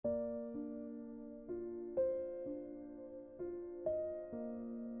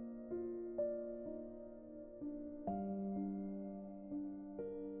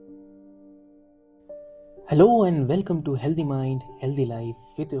Hello and welcome to Healthy Mind, Healthy Life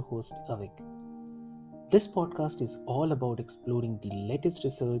with your host Avik. This podcast is all about exploring the latest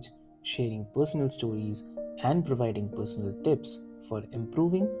research, sharing personal stories, and providing personal tips for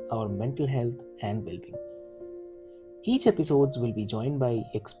improving our mental health and well-being. Each episodes will be joined by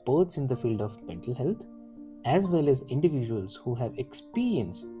experts in the field of mental health, as well as individuals who have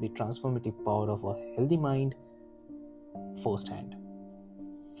experienced the transformative power of a healthy mind firsthand.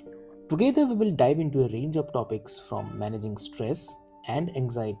 Together, we will dive into a range of topics from managing stress and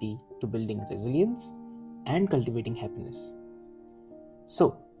anxiety to building resilience and cultivating happiness.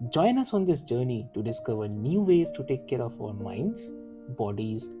 So, join us on this journey to discover new ways to take care of our minds,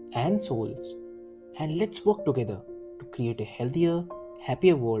 bodies, and souls. And let's work together to create a healthier,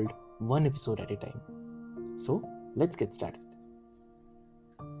 happier world one episode at a time. So, let's get started.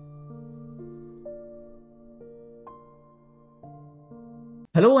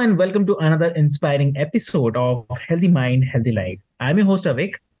 Hello and welcome to another inspiring episode of Healthy Mind, Healthy Life. I'm your host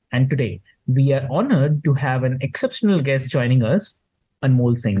Avik, and today we are honored to have an exceptional guest joining us,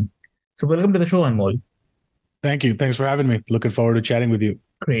 Anmol Singh. So, welcome to the show, Anmol. Thank you. Thanks for having me. Looking forward to chatting with you.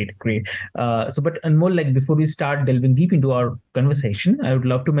 Great. But Anmol, before we start delving deep into our conversation, I would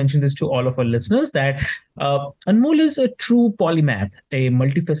love to mention this to all of our listeners that Anmol is a true polymath, a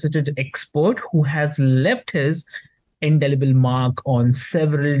multifaceted expert who has left his indelible mark on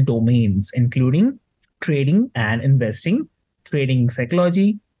several domains, including trading and investing, trading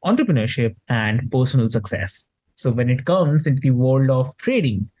psychology, entrepreneurship, and personal success. So, when it comes into the world of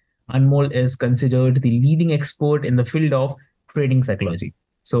trading, Anmol is considered the leading expert in the field of trading psychology.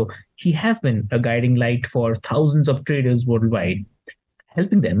 So, he has been a guiding light for thousands of traders worldwide,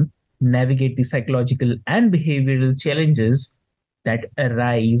 helping them navigate the psychological and behavioral challenges that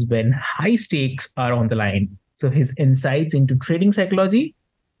arise when high stakes are on the line. So his insights into trading psychology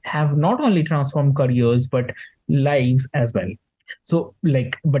have not only transformed careers but lives as well.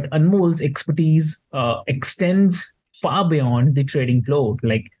 But Anmol's expertise extends far beyond the trading floor.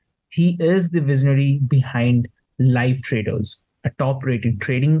 He is the visionary behind Live Traders, a top-rated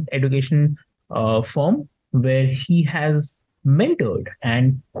trading education firm where he has mentored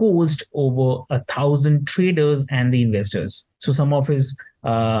and coached over 1,000 traders and the investors. So some of his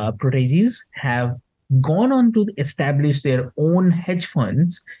proteges have gone on to establish their own hedge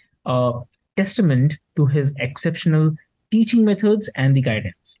funds, a testament to his exceptional teaching methods and the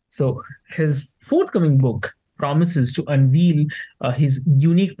guidance. So, his forthcoming book promises to unveil his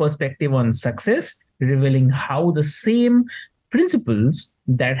unique perspective on success, revealing how the same principles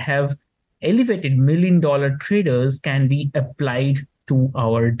that have elevated million-dollar traders can be applied to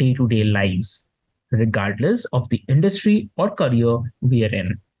our day to day lives, regardless of the industry or career we are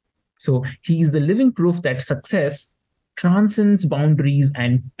in. So he is the living proof that success transcends boundaries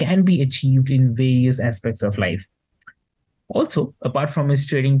and can be achieved in various aspects of life. Also, apart from his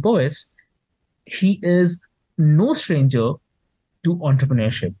trading prowess, he is no stranger to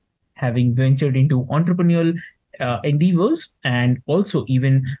entrepreneurship, having ventured into entrepreneurial endeavors and also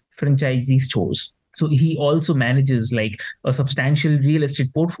even franchisee stores. So he also manages a substantial real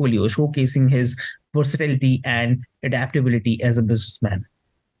estate portfolio, showcasing his versatility and adaptability as a businessman.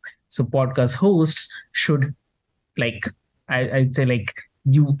 So podcast hosts should like I'd say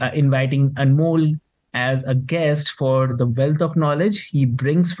you inviting Anmol as a guest for the wealth of knowledge he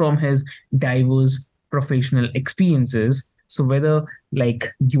brings from his diverse professional experiences. So whether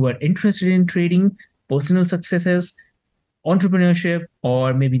you are interested in trading, personal successes, entrepreneurship,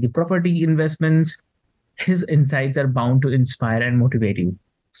 or maybe the property investments, his insights are bound to inspire and motivate you.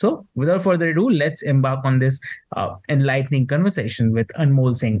 So, without further ado, let's embark on this enlightening conversation with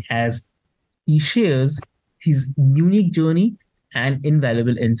Anmol Singh as he shares his unique journey and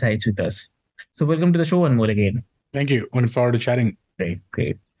invaluable insights with us. So, welcome to the show, Anmol, again. Thank you. Looking forward to chatting.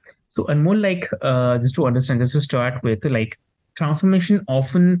 Great. So, Anmol, just to understand, just to start with, transformation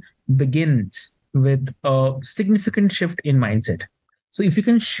often begins with a significant shift in mindset. So, if you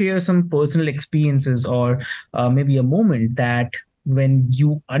can share some personal experiences or maybe a moment that when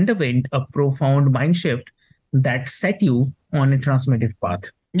you underwent a profound mind shift that set you on a transformative path.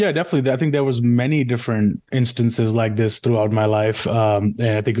 Yeah, definitely. I think there was many different instances like this throughout my life. And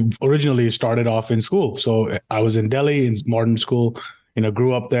I think originally it started off in school. So I was in Delhi in modern school,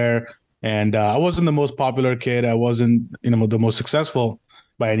 grew up there. And I wasn't the most popular kid. I wasn't, the most successful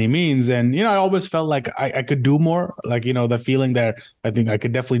by any means. And, I always felt like I could do more. The feeling that I think I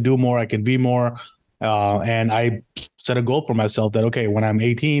could definitely do more. I can be more. And I set a goal for myself that, okay, when I'm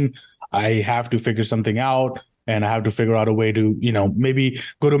 18, I have to figure something out. and I have to figure out a way to, maybe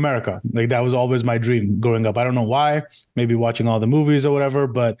go to America. Like that was always my dream growing up. I don't know why, maybe watching all the movies or whatever,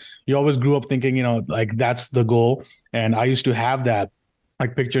 but you always grew up thinking, like that's the goal. And I used to have that,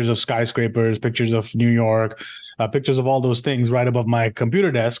 like pictures of skyscrapers, pictures of New York, pictures of all those things right above my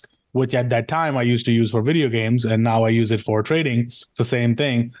computer desk, which at that time I used to use for video games, and now I use it for trading. It's the same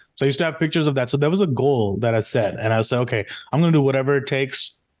thing. So I used to have pictures of that. So there was a goal that I set, and I said, okay, I'm going to do whatever it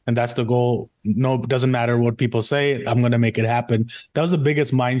takes. And that's the goal. No, it doesn't matter what people say. I'm going to make it happen. That was the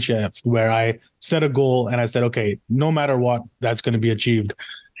biggest mind shift, where I set a goal and I said, okay, no matter what, that's going to be achieved.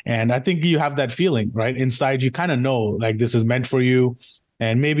 And I think you have that feeling, right? Inside, you kind of know like this is meant for you.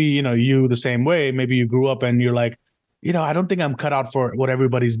 And maybe, you the same way, maybe you grew up and you're like, I don't think I'm cut out for what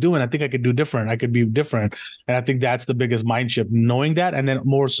everybody's doing. I think I could do different. I could be different. And I think that's the biggest mind shift, knowing that, and then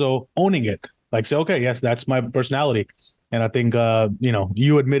more so owning it. Like say, okay, yes, that's my personality. And I think,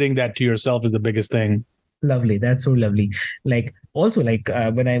 you admitting that to yourself is the biggest thing. Lovely. That's so lovely. Like also like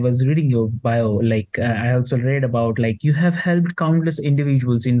when I was reading your bio, like I also read about like you have helped countless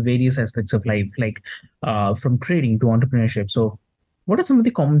individuals in various aspects of life, like from trading to entrepreneurship. So what are some of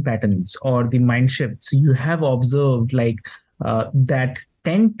the common patterns or the mind shifts you have observed, like that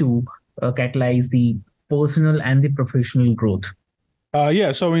tend to catalyze the personal and the professional growth?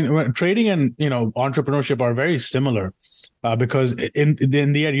 Yeah. So I mean, trading and entrepreneurship are very similar, because in the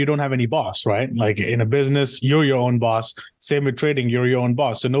end you don't have any boss, right? Like in a business, you're your own boss. Same with trading, you're your own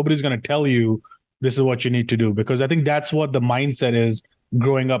boss. So nobody's going to tell you this is what you need to do, because I think that's what the mindset is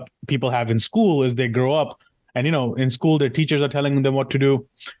growing up. People have in school is they grow up. And in school, their teachers are telling them what to do,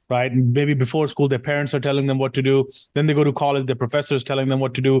 right? Maybe before school, their parents are telling them what to do. Then they go to college, their professors telling them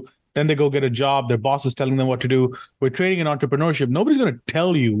what to do. Then they go get a job, their boss is telling them what to do. With trading and entrepreneurship, nobody's going to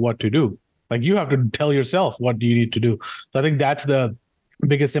tell you what to do. Like you have to tell yourself what do you need to do. So I think that's the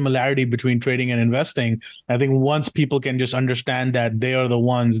biggest similarity between trading and investing. I think once people can just understand that they are the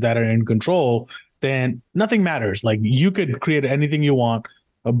ones that are in control, then nothing matters. Like you could create anything you want,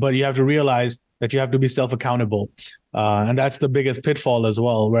 but you have to realize that you have to be self-accountable. And that's the biggest pitfall as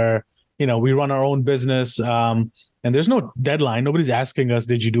well, where, we run our own business, and there's no deadline. Nobody's asking us,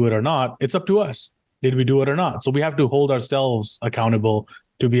 did you do it or not? It's up to us. Did we do it or not? So we have to hold ourselves accountable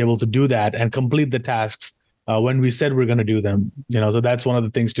to be able to do that and complete the tasks when we said we're going to do them. So that's one of the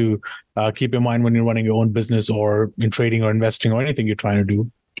things to keep in mind when you're running your own business or in trading or investing or anything you're trying to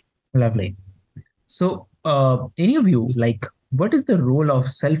do. Lovely. So any of you, like, what is the role of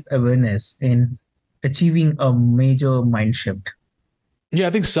self-awareness in achieving a major mind shift? Yeah, I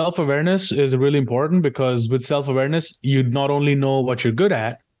think self-awareness is really important, because with self-awareness, you not only know what you're good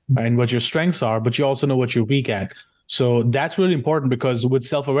at and what your strengths are, but you also know what you're weak at. So that's really important, because with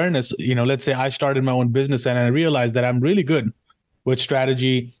self-awareness, let's say I started my own business and I realized that I'm really good with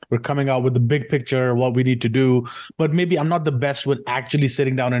strategy. We're coming out with the big picture, what we need to do, but maybe I'm not the best with actually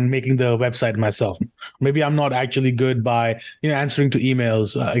sitting down and making the website myself. Maybe I'm not actually good by, answering to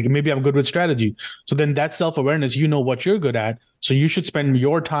emails. Maybe I'm good with strategy. So then that's self-awareness. You know what you're good at. So you should spend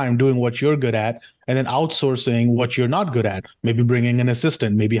your time doing what you're good at, and then outsourcing what you're not good at. Maybe bringing an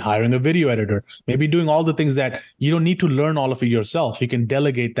assistant, maybe hiring a video editor, maybe doing all the things that you don't need to learn all of it yourself. You can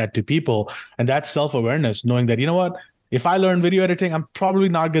delegate that to people. And that's self-awareness, knowing that, what, if I learn video editing, I'm probably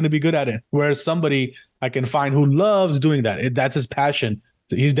not going to be good at it. Whereas somebody I can find who loves doing that, that's his passion,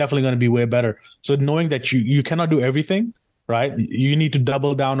 so he's definitely going to be way better. So knowing that you cannot do everything, right? You need to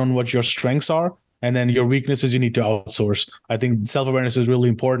double down on what your strengths are, and then your weaknesses you need to outsource. I think self-awareness is really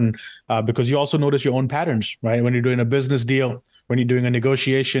important, because you also notice your own patterns, right? When you're doing a business deal, when you're doing a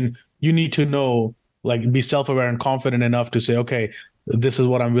negotiation, you need to know, like, be self-aware and confident enough to say, okay, this is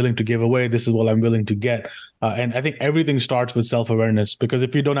what I'm willing to give away. This is what I'm willing to get. And I think everything starts with self-awareness, because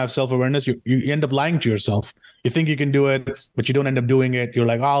if you don't have self-awareness, you end up lying to yourself. You think you can do it, but you don't end up doing it. You're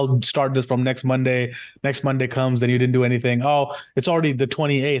like, I'll start this from next Monday. Next Monday comes, then you didn't do anything. Oh, it's already the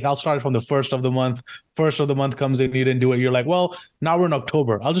 28th. I'll start it from the first of the month. First of the month comes in, you didn't do it. You're like, well, now we're in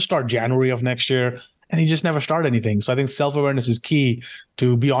October. I'll just start January of next year. And you just never start anything. So I think self-awareness is key,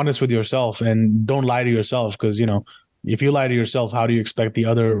 to be honest with yourself and don't lie to yourself, because, if you lie to yourself, how do you expect the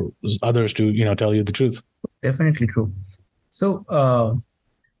others to, tell you the truth? Definitely true. So,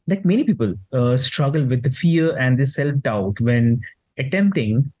 like many people struggle with the fear and the self-doubt when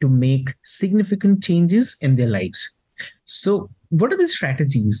attempting to make significant changes in their lives. So, what are the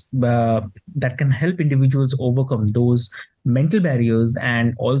strategies that can help individuals overcome those mental barriers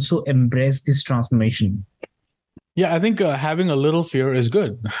and also embrace this transformation? Yeah, I think having a little fear is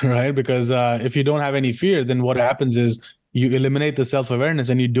good, right? Because if you don't have any fear, then what happens is you eliminate the self-awareness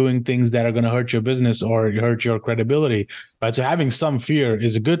and you're doing things that are going to hurt your business or hurt your credibility, right? So having some fear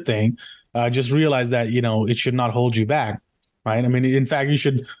is a good thing. just realize that, it should not hold you back. Right. I mean, in fact, you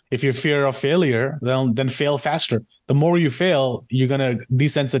should, if you're fear of failure, then fail faster. The more you fail, you're going to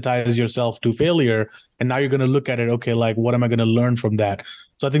desensitize yourself to failure. And now you're going to look at it, okay, like, what am I going to learn from that?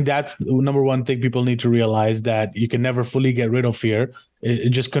 So I think that's the number one thing people need to realize, that you can never fully get rid of fear. It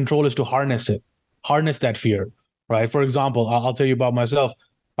just control is to harness it, harness that fear. Right. For example, I'll tell you about myself.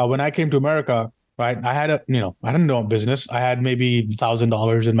 When I came to America, right, I had I didn't know a business. I had maybe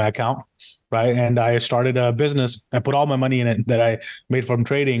 $1,000 in my account, right? And I started a business. I put all my money in it that I made from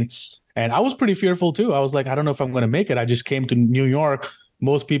trading. And I was pretty fearful too. I was like, I don't know if I'm going to make it. I just came to New York.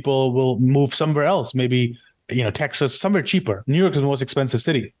 Most people will move somewhere else, maybe, Texas, somewhere cheaper. New York is the most expensive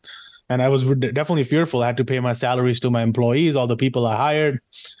city. And I was definitely fearful. I had to pay my salaries to my employees, all the people I hired.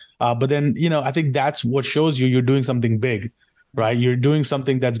 But then, I think that's what shows you're doing something big, right? You're doing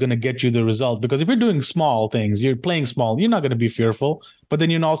something that's going to get you the result. Because if you're doing small things, you're playing small, you're not going to be fearful, but then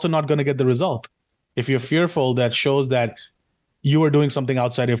you're also not going to get the result. If you're fearful, that shows that you are doing something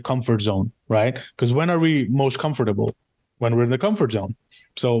outside of comfort zone, right? Because when are we most comfortable? When we're in the comfort zone.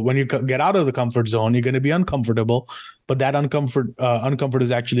 So when you get out of the comfort zone, you're going to be uncomfortable, but that uncomfort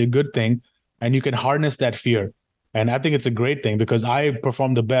is actually a good thing. And you can harness that fear. And I think it's a great thing, because I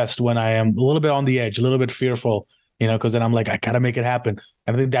perform the best when I am a little bit on the edge, a little bit fearful, because then I'm like, I gotta make it happen.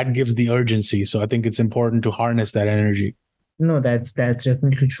 And I think that gives the urgency. So I think it's important to harness that energy. No, that's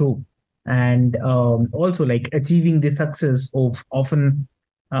definitely true. And also, like, achieving the success of often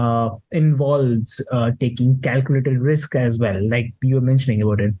involves taking calculated risk as well, like you were mentioning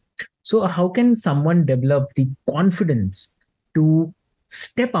about it. So how can someone develop the confidence to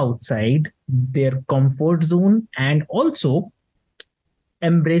step outside their comfort zone and also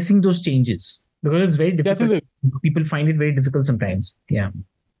embracing those changes? Because it's very Yeah, I think difficult. People find it very difficult sometimes. Yeah.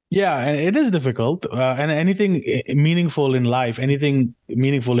 Yeah, and it is difficult. And anything meaningful in life, anything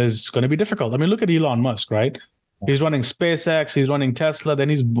meaningful is going to be difficult. I mean, look at Elon Musk, right? He's running SpaceX, he's running Tesla, then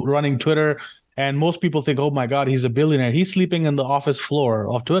he's running Twitter. And most people think, oh my God, he's a billionaire. He's sleeping in the office floor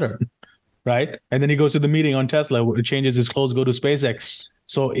of Twitter, right? And then he goes to the meeting on Tesla, changes his clothes, go to SpaceX.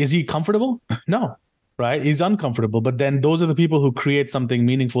 So is he comfortable? No, right? He's uncomfortable. But then those are the people who create something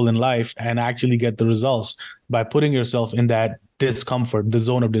meaningful in life and actually get the results by putting yourself in that discomfort, the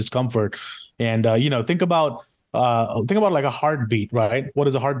zone of discomfort. And think about like a heartbeat, right? What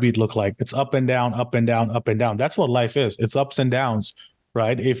does a heartbeat look like? It's up and down, up and down, up and down. That's what life is. It's ups and downs,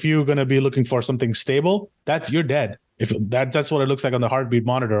 right? If you're going to be looking for something stable, you're dead. If that's what it looks like on the heartbeat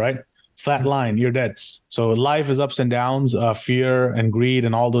monitor, right? Flat line, you're dead. So life is ups and downs, fear and greed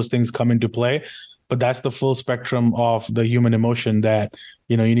and all those things come into play. But that's the full spectrum of the human emotion that,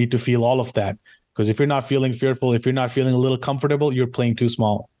 you need to feel all of that. Because if you're not feeling fearful, if you're not feeling a little comfortable, you're playing too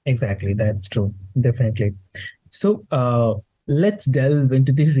small. Exactly, that's true. Definitely. So let's delve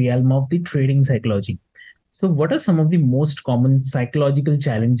into the realm of the trading psychology. So, what are some of the most common psychological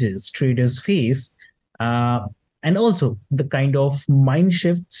challenges traders face? And also, the kind of mind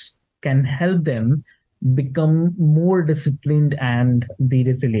shifts can help them become more disciplined and be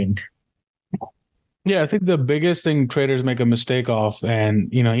resilient. Yeah, I think the biggest thing traders make a mistake of,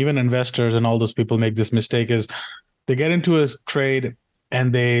 and even investors and all those people make this mistake, is they get into a trade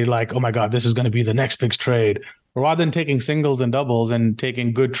and they like, oh my God, this is going to be the next big trade. Rather than taking singles and doubles and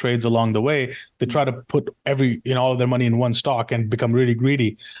taking good trades along the way, they try to put all of their money in one stock and become really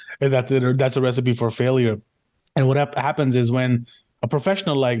greedy. And that's a recipe for failure. And what happens is, when a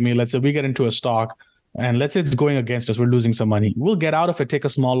professional like me, let's say we get into a stock, and let's say it's going against us, we're losing some money. We'll get out of it, take a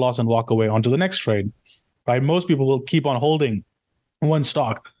small loss, and walk away onto the next trade, right? Most people will keep on holding one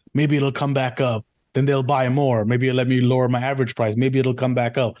stock. Maybe it'll come back up. Then they'll buy more. Maybe it'll let me lower my average price. Maybe it'll come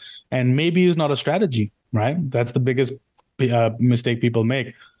back up. And maybe it's not a strategy, right? That's the biggest mistake people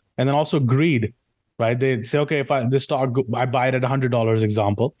make. And then also greed, right? They say, okay, if this stock, I buy it at $100,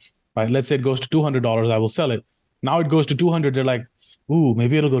 example, right? Let's say it goes to $200, I will sell it. Now it goes to 200. They're like, ooh,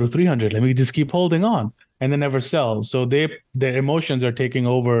 maybe it'll go to 300. Let me just keep holding on, and they never sell. So their emotions are taking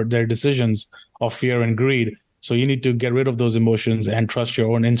over their decisions of fear and greed. So you need to get rid of those emotions and trust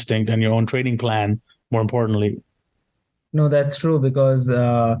your own instinct and your own trading plan, more importantly. No, that's true, because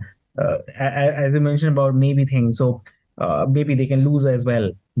as you mentioned about maybe things, so maybe they can lose as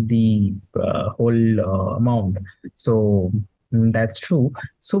well the whole amount. So that's true.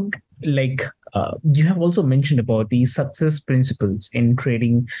 So, like, you have also mentioned about the success principles in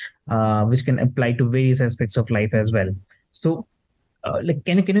trading, which can apply to various aspects of life as well. So, like,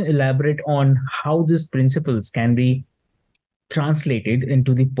 can you elaborate on how these principles can be translated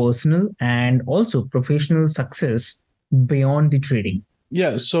into the personal and also professional success beyond the trading?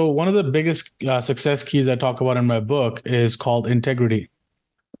 Yeah. So one of the biggest success keys I talk about in my book is called integrity.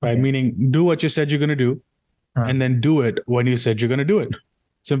 right? Okay. Meaning do what you said you're going to do and then do it when you said you're going to do it.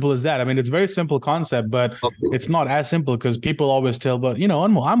 Simple as that. I mean, it's a very simple concept, but it's not as simple because people always tell, but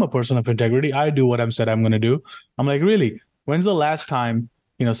I'm a person of integrity. I do what I'm said I'm going to do. I'm like, really? When's the last time,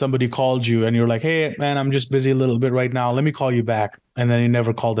 somebody called you and you're like, hey, man, I'm just busy a little bit right now. Let me call you back. And then you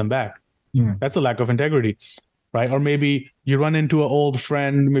never call them back. That's a lack of integrity, right? Or maybe you run into an old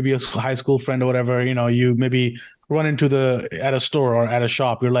friend, maybe a high school friend or whatever, you maybe run into at a store or at a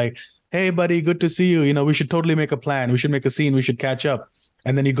shop. You're like, hey, buddy, good to see you. We should totally make a plan. We should make a scene. We should catch up.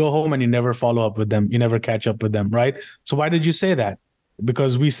 And then you go home and you never follow up with them. You never catch up with them, right? So why did you say that?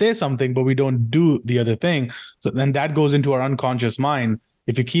 Because we say something, but we don't do the other thing. So then that goes into our unconscious mind.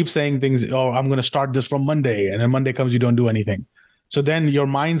 If you keep saying things, oh, I'm going to start this from Monday, and then Monday comes, you don't do anything. So then your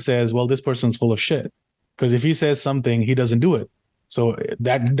mind says, well, this person's full of shit. Because if he says something, he doesn't do it. So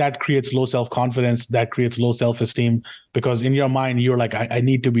that creates low self-confidence, that creates low self-esteem, because in your mind, you're like, I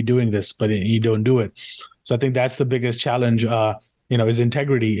need to be doing this, but you don't do it. So I think that's the biggest challenge, is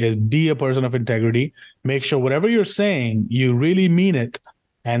integrity, is be a person of integrity. Make sure whatever you're saying, you really mean it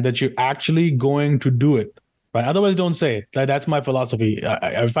and that you're actually going to do it. Right. Otherwise, don't say it. That's my philosophy.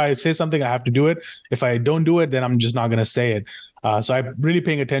 If I say something, I have to do it. If I don't do it, then I'm just not going to say it. So I'm really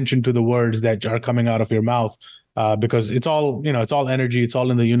paying attention to the words that are coming out of your mouth, because it's all energy. It's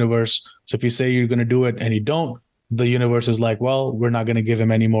all in the universe. So if you say you're going to do it and you don't, the universe is like, well, we're not going to give him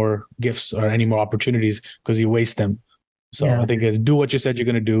any more gifts or any more opportunities because you waste them. So I think it's do what you said you're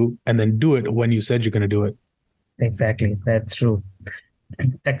going to do and then do it when you said you're going to do it. Exactly. That's true.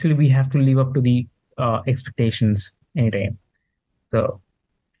 Actually, we have to live up to the expectations anytime. So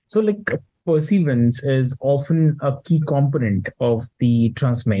like perseverance is often a key component of the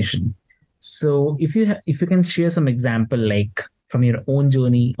transformation. So if you can share some example, like from your own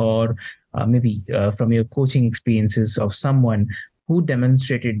journey or maybe from your coaching experiences of someone who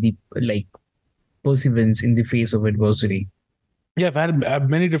demonstrated the perseverance in the face of adversity. Yeah, I've had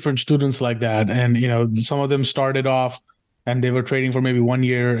many different students like that, and some of them started off and they were trading for maybe 1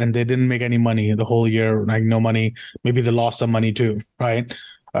 year and they didn't make any money the whole year, like no money. Maybe they lost some money too, right?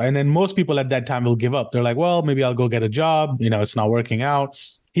 And then most people at that time will give up. They're like, well, maybe I'll go get a job. It's not working out.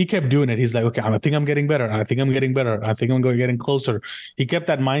 He kept doing it. He's like, okay, I think I'm getting better. I think I'm getting better. I think I'm getting closer. He kept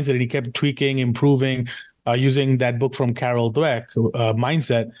that mindset and he kept tweaking, improving, using that book from Carol Dweck,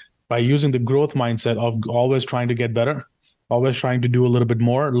 Mindset, by using the growth mindset of always trying to get better, always trying to do a little bit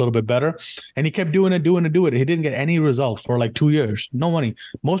more, a little bit better. And he kept doing it. He didn't get any results for like 2 years. No money.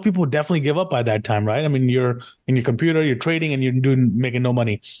 Most people would definitely give up by that time, right? I mean, you're in your computer, you're trading and you're making no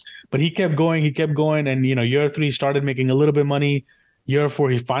money. But he kept going. And, year 3, he started making a little bit of money. Year 4,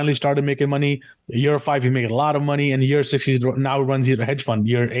 he finally started making money. Year 5, he made a lot of money. And year 6, he now runs a hedge fund.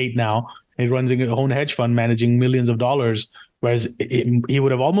 Year 8 now, he runs his own hedge fund managing millions of dollars, whereas he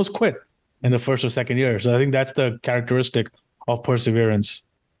would have almost quit in the first or second year. So I think that's the characteristic of perseverance.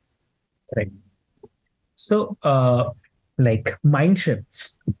 Right. So, mind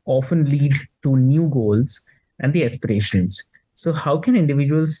shifts often lead to new goals and the aspirations. So how can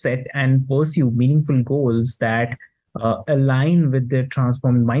individuals set and pursue meaningful goals that align with their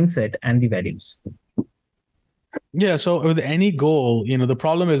transformed mindset and the values? Yeah. So with any goal, the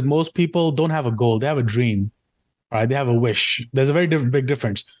problem is most people don't have a goal. They have a dream. Right? They have a wish. There's a very big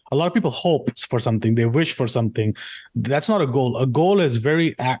difference. A lot of people hope for something. They wish for something. That's not a goal. A goal is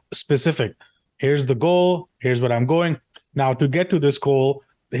very specific. Here's the goal. Here's what I'm going. Now, to get to this goal,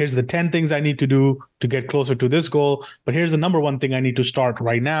 here's the 10 things I need to do to get closer to this goal. But here's the number 1 thing I need to start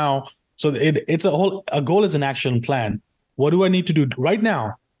right now. So it's a goal is an action plan. What do I need to do right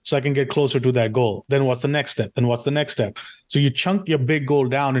now so I can get closer to that goal? Then what's the next step? And what's the next step? So you chunk your big goal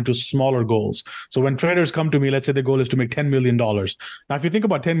down into smaller goals. So when traders come to me, let's say the goal is to make $10 million. Now, if you think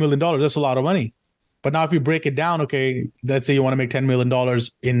about $10 million, that's a lot of money. But now if you break it down, okay, let's say you want to make $10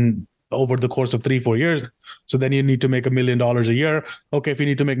 million over the course of 3-4 years. So then you need to make $1 million a year. Okay, if you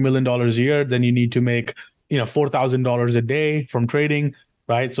need to make $1 million a year, then you need to make $4,000 a day from trading,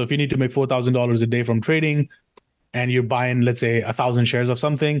 right? So if you need to make $4,000 a day from trading, and you're buying, let's say, 1,000 shares of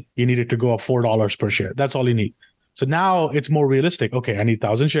something, you need it to go up $4 per share. That's all you need. So now it's more realistic. Okay, I need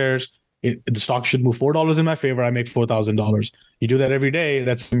 1,000 shares. The stock should move $4 in my favor. I make $4,000. You do that every day,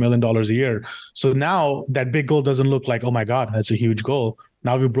 that's $1 million a year. So now that big goal doesn't look like, oh my God, that's a huge goal.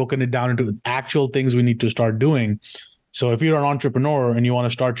 Now we've broken it down into actual things we need to start doing. So if you're an entrepreneur and you want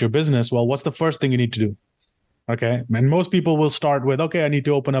to start your business, well, what's the first thing you need to do? Okay. And most people will start with, okay, I need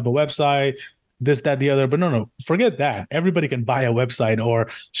to open up a website, this, that, the other. But no, forget that. Everybody can buy a website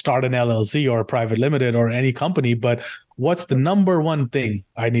or start an LLC or a private limited or any company. But what's the number 1 thing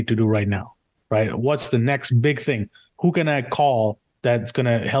I need to do right now, right? What's the next big thing? Who can I call that's going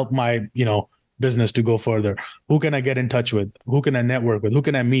to help my, business to go further? Who can I get in touch with? Who can I network with? Who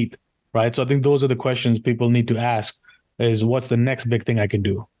can I meet? Right. So I think those are the questions people need to ask is what's the next big thing I can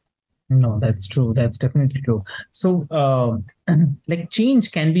do? No, that's true. That's definitely true. So, like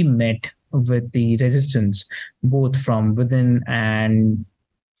change can be met with the resistance, both from within and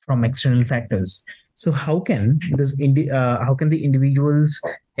from external factors. So, how can the individuals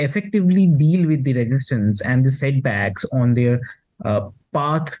effectively deal with the resistance and the setbacks on their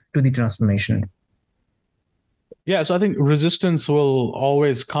path to the transformation? Yeah, so I think resistance will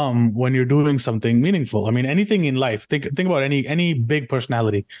always come when you're doing something meaningful. I mean, anything in life. Think about any big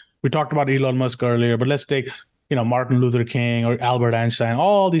personality. We talked about Elon Musk earlier, but let's take, Martin Luther King or Albert Einstein.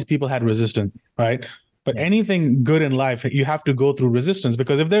 All these people had resistance, right? But Yeah. anything good in life, you have to go through resistance,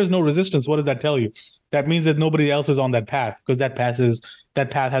 because if there's no resistance, what does that tell you? That means that nobody else is on that path, because that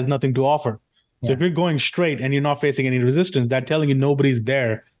path has nothing to offer. So Yeah. if you're going straight and you're not facing any resistance, that telling you nobody's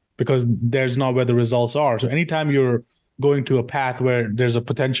there, because there's not where the results are. So anytime you're going to a path where there's a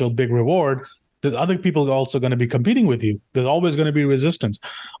potential big reward, the other people are also going to be competing with you. There's always going to be resistance.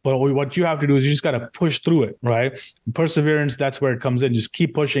 But what you have to do is you just got to push through it, right? Perseverance, that's where it comes in. Just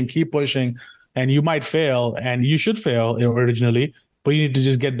keep pushing. And you might fail, and you should fail originally, but you need to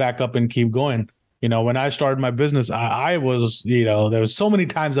just get back up and keep going. When I started my business, I was, there was so many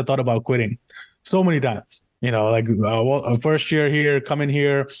times I thought about quitting. So many times. Like first year here, coming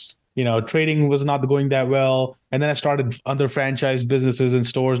here, trading was not going that well. And then I started other franchise businesses and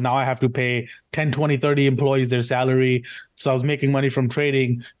stores. Now I have to pay 10, 20, 30 employees their salary. So I was making money from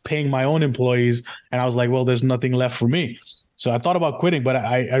trading, paying my own employees. And I was like, well, there's nothing left for me. So I thought about quitting, but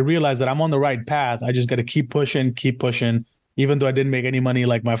I realized that I'm on the right path. I just got to keep pushing, even though I didn't make any money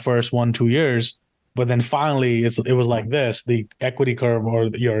like my first 1-2 years. But then finally it was like this, the equity curve or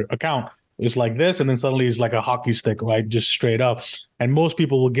your account. It's like this, and then suddenly it's like a hockey stick, right? Just straight up. And most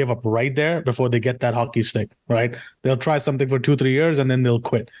people will give up right there before they get that hockey stick, right? They'll try something for 2-3 years and then they'll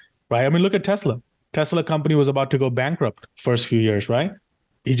quit, right? I mean, look at Tesla. Tesla company was about to go bankrupt first few years, right?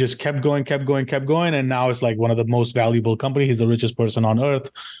 He just kept going, and now it's like one of the most valuable companies. He's the richest person on earth.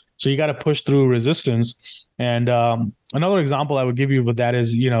 So you got to push through resistance. And another example I would give you with that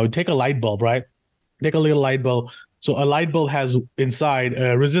is, take a light bulb, right? Take a little light bulb. So a light bulb has inside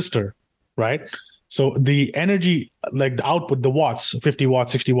a resistor, right? So the energy, like the output, the watts, 50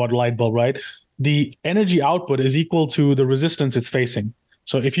 watt, 60 watt light bulb, right? The energy output is equal to the resistance it's facing.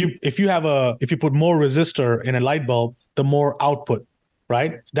 So if you put more resistor in a light bulb, the more output,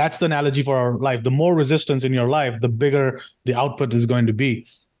 right? That's the analogy for our life. The more resistance in your life, the bigger the output is going to be.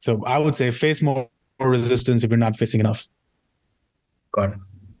 So I would say face more resistance if you're not facing enough. Got it.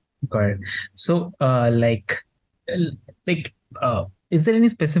 Got it. So, is there any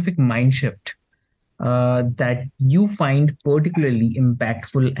specific mind shift that you find particularly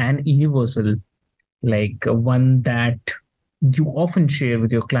impactful and universal, like one that you often share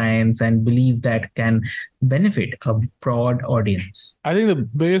with your clients and believe that can benefit a broad audience? I think the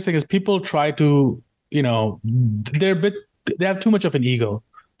biggest thing is people try to, they have too much of an ego.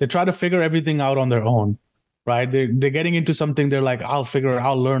 They try to figure everything out on their own, right? They're getting into something. They're like, I'll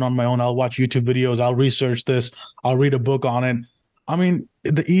learn on my own. I'll watch YouTube videos. I'll research this. I'll read a book on it. I mean,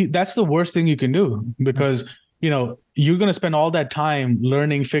 that's the worst thing you can do, because, you're going to spend all that time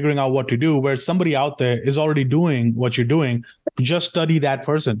learning, figuring out what to do, where somebody out there is already doing what you're doing. Just study that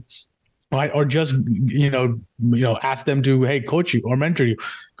person, right? Or just, ask them to, hey, coach you or mentor you.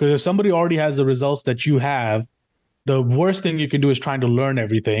 Because if somebody already has the results that you have, the worst thing you can do is trying to learn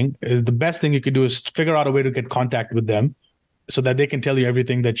everything. Is the best thing you can do is figure out a way to get contact with them so that they can tell you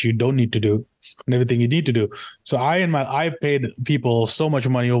everything that you don't need to do and everything you need to do. So I paid people so much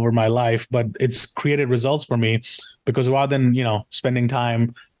money over my life, but it's created results for me, because rather than, spending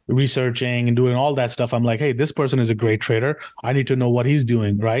time researching and doing all that stuff, I'm like, hey, this person is a great trader. I need to know what he's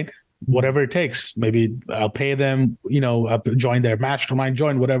doing, right? Whatever it takes. Maybe I'll pay them, I'll join their mastermind,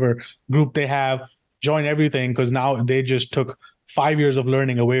 join whatever group they have, join everything, because now they just took 5 years of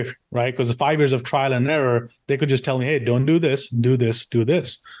learning away, right? Because 5 years of trial and error, they could just tell me, hey, don't do this, do this, do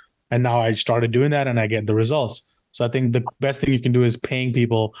this. And now I started doing that and I get the results. So I think the best thing you can do is paying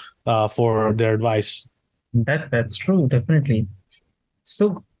people for their advice. That's true, definitely.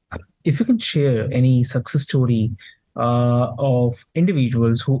 So, if you can share any success story of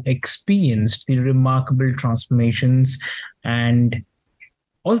individuals who experienced the remarkable transformations, and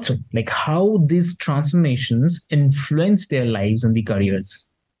also like how these transformations influence their lives and the careers.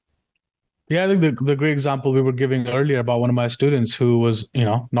 Yeah, I think the great example we were giving earlier about one of my students who was,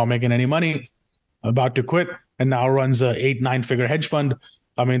 not making any money, about to quit, and now runs a 8-9 figure hedge fund.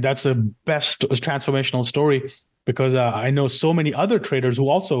 I mean, that's the best transformational story. because I know so many other traders who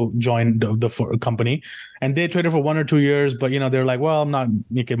also joined the company, and they traded for 1 or 2 years, but they're like, well, I'm not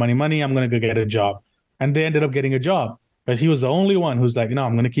making money. I'm going to go get a job, and they ended up getting a job. But he was the only one who's like, no,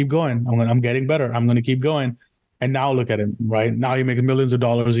 I'm going to keep going. I'm getting better. I'm going to keep going. And now look at him, right? Now he makes millions of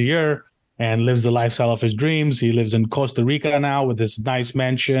dollars a year and lives the lifestyle of his dreams. He lives in Costa Rica now with this nice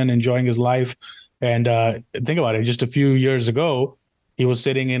mansion, enjoying his life. And think about it, just a few years ago, he was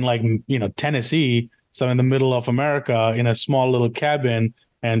sitting in Tennessee, so in the middle of America, in a small little cabin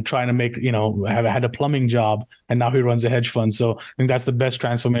and trying to make, have had a plumbing job. And now he runs a hedge fund. So I think that's the best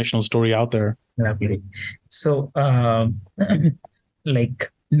transformational story out there. Lovely. So,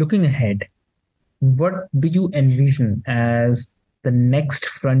 like looking ahead, what do you envision as the next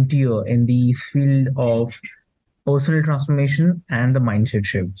frontier in the field of personal transformation and the mindset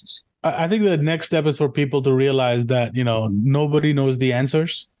shifts? I think the next step is for people to realize that, nobody knows the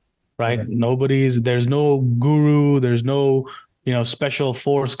answers, right? Okay. There's no guru, there's no, special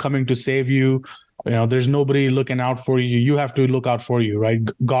force coming to save you. There's nobody looking out for you. You have to look out for you, right?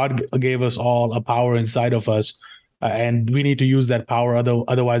 God gave us all a power inside of us, and we need to use that power.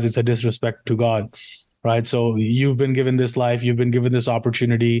 Otherwise, it's a disrespect to God, right? So you've been given this life, you've been given this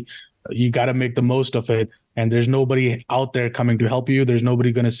opportunity. You got to make the most of it. And there's nobody out there coming to help you. There's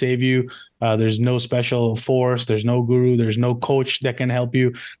nobody going to save you. There's no special force. There's no guru. There's no coach that can help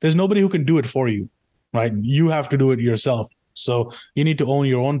you. There's nobody who can do it for you, right? You have to do it yourself. So you need to own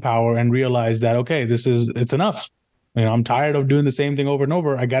your own power and realize that, okay, it's enough. I'm tired of doing the same thing over and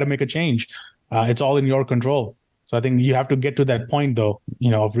over. I got to make a change. It's all in your control. So I think you have to get to that point, though,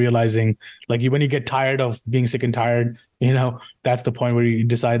 of realizing, like, when you get tired of being sick and tired, that's the point where you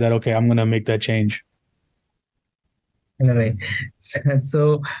decide that, okay, I'm going to make that change. In a way.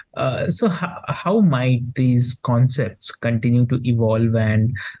 So how might these concepts continue to evolve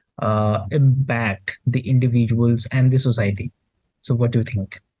and impact the individuals and the society? So what do you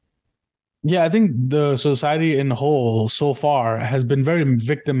think? Yeah, I think the society in whole so far has been very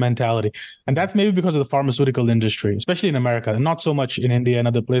victim mentality. And that's maybe because of the pharmaceutical industry, especially in America, and not so much in India and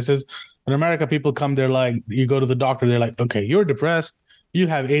other places. In America, people come, they're like, you go to the doctor, they're like, okay, you're depressed, you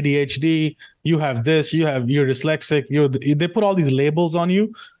have ADHD, you have this, you're dyslexic, they put all these labels on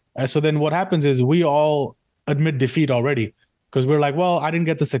you. So then what happens is we all admit defeat already, because we're like, well, I didn't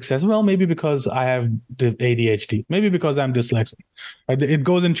get the success. Well, maybe because I have ADHD, maybe because I'm dyslexic. It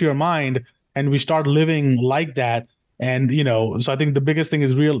goes into your mind, and we start living like that. And, so I think the biggest thing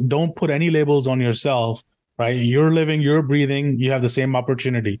is don't put any labels on yourself, right? You're living, you're breathing, you have the same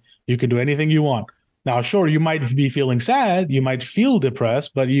opportunity. You can do anything you want. Now, sure, you might be feeling sad, you might feel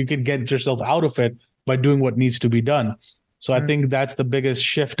depressed, but you can get yourself out of it by doing what needs to be done. So I think that's the biggest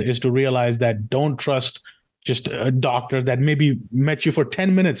shift, is to realize that don't trust just a doctor that maybe met you for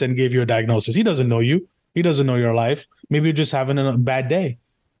 10 minutes and gave you a diagnosis. He doesn't know you. He doesn't know your life. Maybe you're just having a bad day,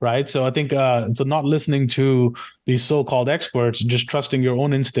 right? So I think so not listening to these so-called experts, just trusting your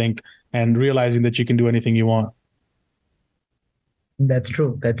own instinct and realizing that you can do anything you want. That's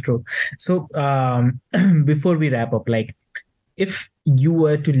true. That's true. So before we wrap up, like, if you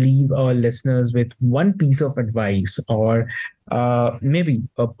were to leave our listeners with one piece of advice, or maybe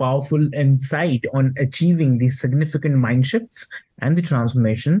a powerful insight on achieving these significant mind shifts and the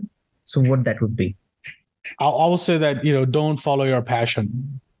transformation, so what that would be? I'll say that, don't follow your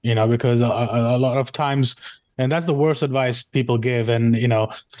passion, because a lot of times, and that's the worst advice people give. And,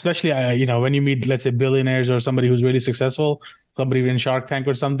 especially, when you meet, let's say, billionaires or somebody who's really successful, somebody in Shark Tank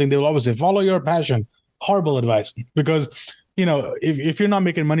or something, they'll always say, follow your passion. Horrible advice, because, if you're not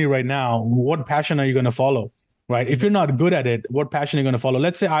making money right now, what passion are you going to follow, right? If you're not good at it, what passion are you going to follow?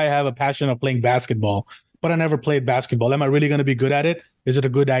 Let's say I have a passion of playing basketball, but I never played basketball. Am I really going to be good at it? Is it a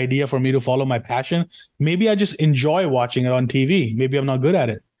good idea for me to follow my passion? Maybe I just enjoy watching it on TV. Maybe I'm not good at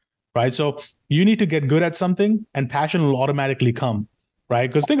it, right? So you need to get good at something, and passion will automatically come, right?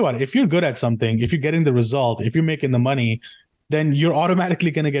 Because think about it. If you're good at something, if you're getting the result, if you're making the money, then you're automatically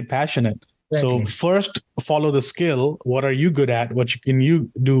going to get passionate. Exactly. So first, follow the skill. What are you good at? What can you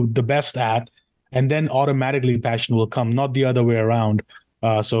do the best at? And then automatically passion will come, not the other way around.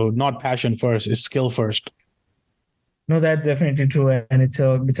 So not passion first, it's skill first. No, that's definitely true, and it's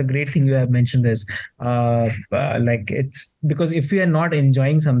a great thing you have mentioned this. Like, it's because if we are not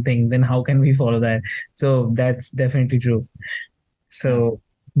enjoying something, then how can we follow that? So that's definitely true. So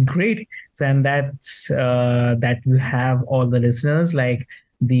great. So, and that's that you have all the listeners, like,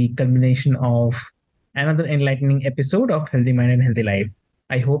 the culmination of another enlightening episode of Healthy Mind and Healthy Life.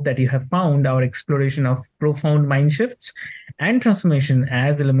 I hope that you have found our exploration of profound mind shifts and transformation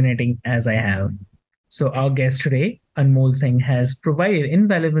as illuminating as I have. So our guest today, Anmol Singh, has provided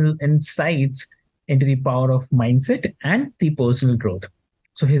invaluable insights into the power of mindset and the personal growth.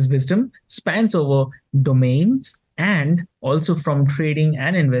 So his wisdom spans over domains and also from trading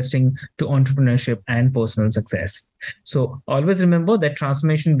and investing to entrepreneurship and personal success. So always remember that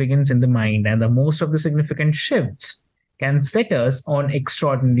transformation begins in the mind, and the most of the significant shifts can set us on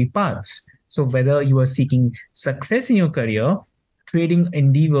extraordinary paths. So whether you are seeking success in your career, trading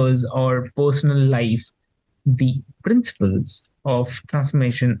endeavors, or personal life, the principles of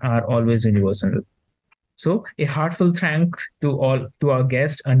transformation are always universal. So, a heartfelt thanks to our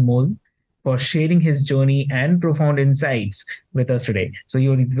guest Anmol for sharing his journey and profound insights with us today. So,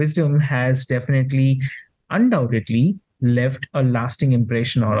 your wisdom has definitely, undoubtedly, left a lasting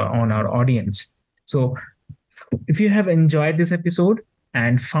impression on our audience. So, if you have enjoyed this episode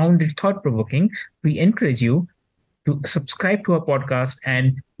and found it thought provoking, we encourage you to subscribe to our podcast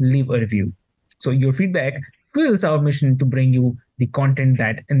and leave a review. So, your feedback fuels our mission to bring you the content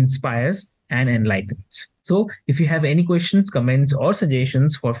that inspires and enlightens. So, if you have any questions, comments, or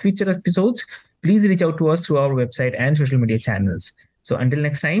suggestions for future episodes, please reach out to us through our website and social media channels. So, until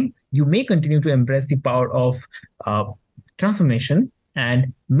next time, you may continue to embrace the power of uh, transformation,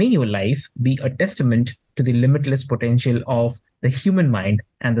 and may your life be a testament to the limitless potential of the human mind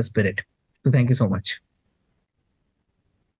and the spirit. So, thank you so much.